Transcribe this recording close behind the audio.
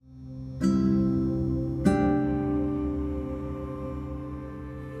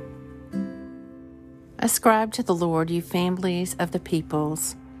Ascribe to the Lord, you families of the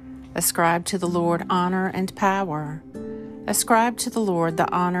peoples. Ascribe to the Lord honor and power. Ascribe to the Lord the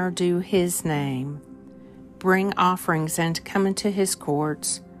honor due his name. Bring offerings and come into his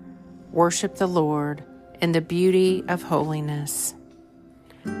courts. Worship the Lord in the beauty of holiness.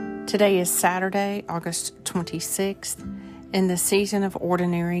 Today is Saturday, August 26th, in the season of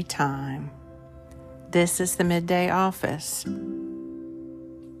ordinary time. This is the Midday Office.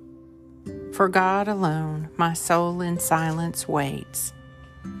 For God alone, my soul in silence waits.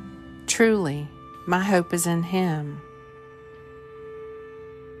 Truly, my hope is in him.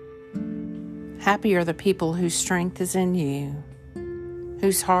 Happy are the people whose strength is in you,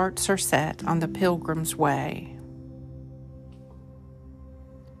 whose hearts are set on the pilgrim's way.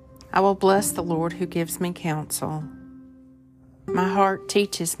 I will bless the Lord who gives me counsel. My heart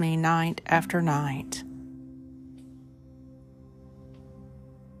teaches me night after night.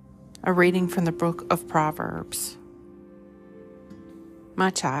 A reading from the book of Proverbs.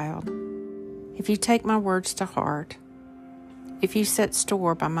 My child, if you take my words to heart, if you set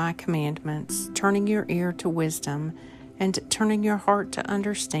store by my commandments, turning your ear to wisdom and turning your heart to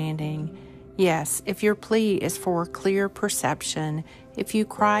understanding, yes, if your plea is for clear perception, if you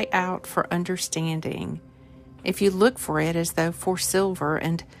cry out for understanding, if you look for it as though for silver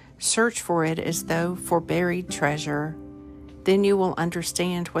and search for it as though for buried treasure, then you will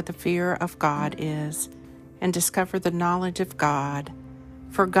understand what the fear of God is and discover the knowledge of God.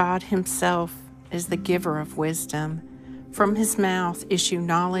 For God himself is the giver of wisdom. From his mouth issue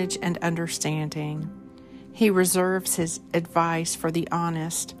knowledge and understanding. He reserves his advice for the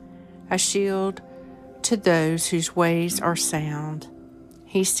honest, a shield to those whose ways are sound.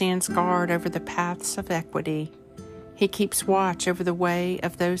 He stands guard over the paths of equity. He keeps watch over the way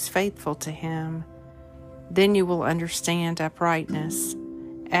of those faithful to him. Then you will understand uprightness,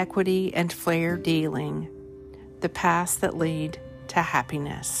 equity, and fair dealing, the paths that lead to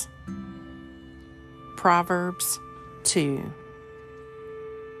happiness. Proverbs 2.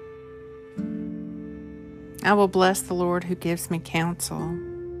 I will bless the Lord who gives me counsel.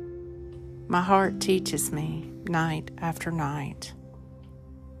 My heart teaches me night after night.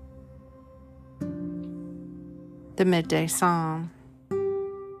 The Midday Psalm.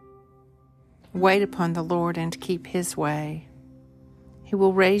 Wait upon the Lord and keep his way. He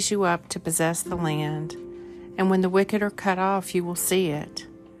will raise you up to possess the land, and when the wicked are cut off, you will see it.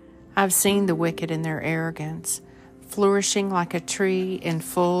 I've seen the wicked in their arrogance, flourishing like a tree in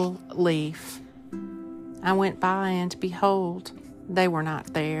full leaf. I went by, and behold, they were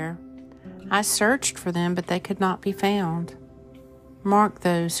not there. I searched for them, but they could not be found. Mark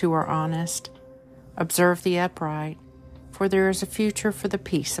those who are honest. Observe the upright, for there is a future for the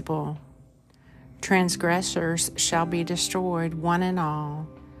peaceable. Transgressors shall be destroyed, one and all.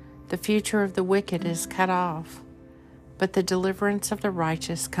 The future of the wicked is cut off, but the deliverance of the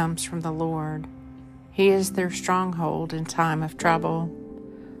righteous comes from the Lord. He is their stronghold in time of trouble.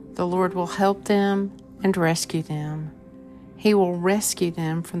 The Lord will help them and rescue them. He will rescue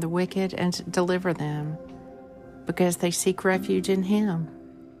them from the wicked and deliver them, because they seek refuge in him.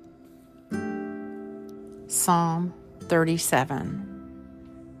 Psalm 37.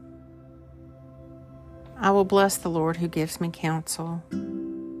 I will bless the Lord who gives me counsel.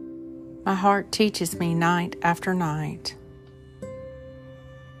 My heart teaches me night after night.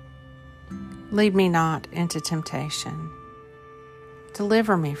 Lead me not into temptation.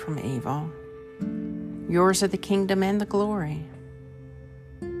 Deliver me from evil. Yours are the kingdom and the glory.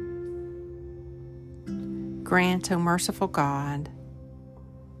 Grant, O merciful God,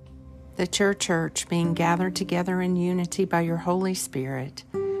 that your church, being gathered together in unity by your Holy Spirit,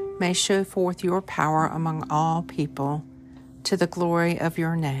 may show forth your power among all people to the glory of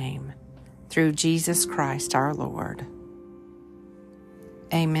your name, through Jesus Christ our Lord.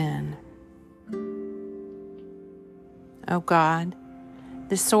 Amen. O God,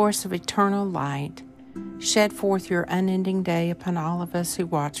 the source of eternal light, shed forth your unending day upon all of us who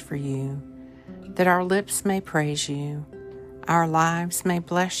watch for you, that our lips may praise you, our lives may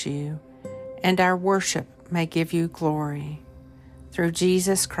bless you, and our worship may give you glory. Through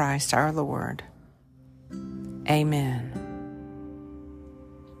Jesus Christ our Lord. Amen.